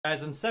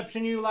Guys,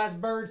 Inception U,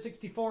 last bird,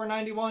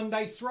 64.91,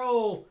 dice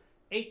roll.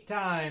 8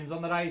 times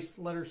on the dice,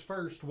 letters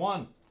first.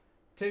 1,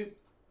 2,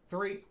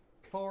 3,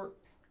 4,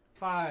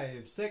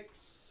 5, 6,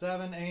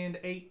 7, and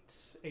 8.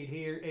 8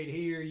 here, 8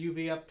 here,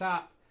 UV up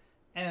top,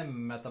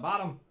 M at the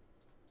bottom.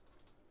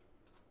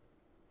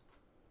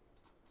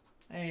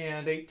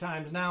 And 8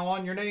 times now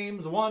on your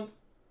names. 1,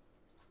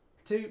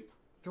 2,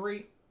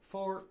 3,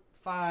 4,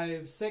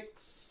 5,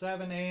 6,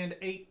 7, and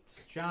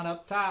 8. John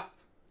up top.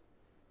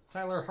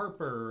 Tyler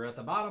Harper at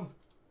the bottom.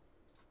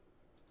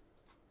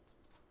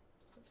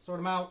 Let's sort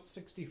them out.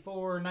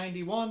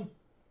 64.91.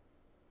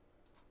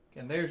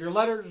 Again, there's your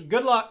letters.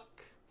 Good luck.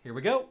 Here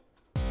we go.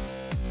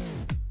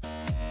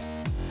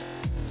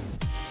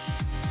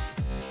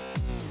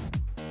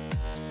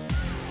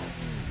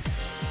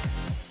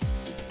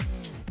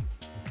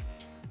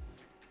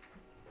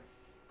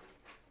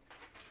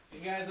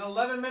 You guys,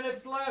 11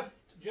 minutes left.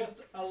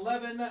 Just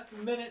 11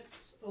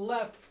 minutes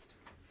left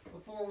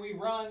before we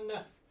run.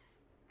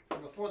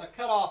 Before the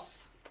cutoff.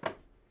 I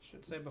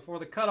should say before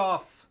the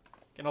cutoff.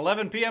 An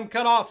 11 p.m.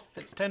 cutoff.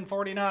 It's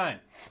 10:49.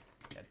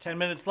 Got 10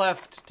 minutes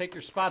left. Take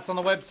your spots on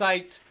the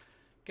website.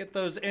 Get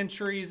those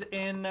entries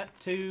in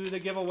to the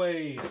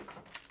giveaway.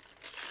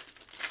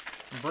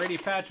 Brady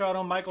Patch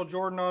Auto, Michael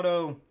Jordan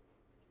Auto.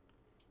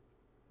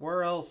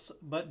 Where else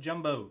but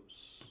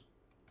Jumbos?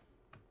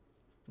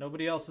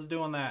 Nobody else is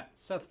doing that.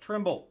 Seth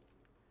Trimble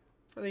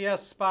for the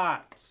S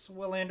spots.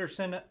 Will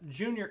Anderson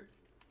Jr.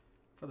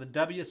 for the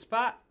W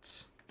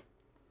spot.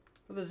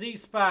 For the Z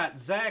spot,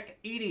 Zach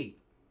Eady.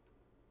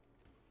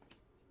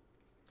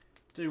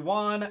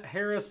 DeJuan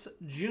Harris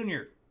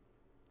Jr.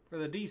 For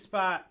the D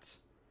spot,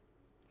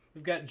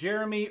 we've got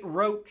Jeremy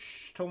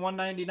Roach to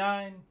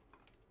 199.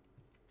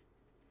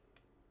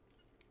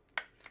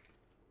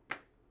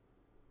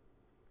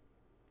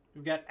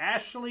 We've got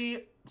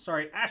Ashlyn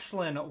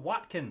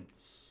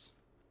Watkins.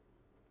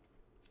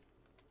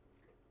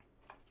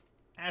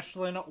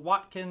 Ashlyn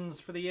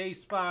Watkins for the A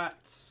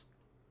spot.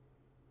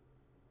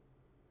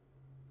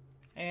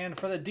 And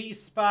for the D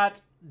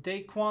spot,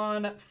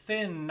 Daquan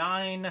Finn,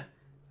 9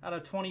 out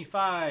of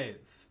 25.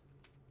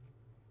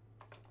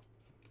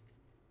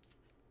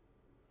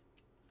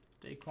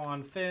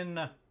 Daquan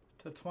Finn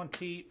to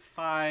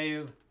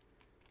 25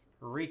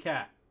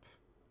 recap.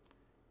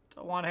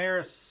 DeJuan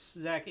Harris,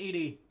 Zach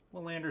Eady,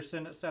 Will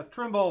Anderson, Seth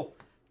Trimble,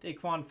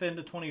 Daquan Finn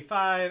to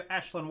 25,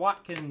 Ashlyn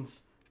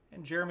Watkins,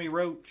 and Jeremy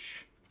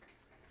Roach.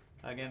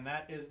 Again,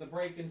 that is the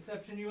break.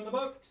 Inception U in the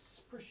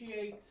books.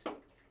 Appreciate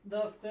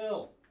the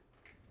fill.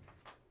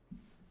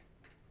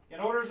 And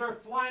orders are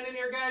flying in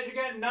here, guys. You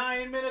got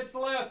 9 minutes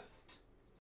left.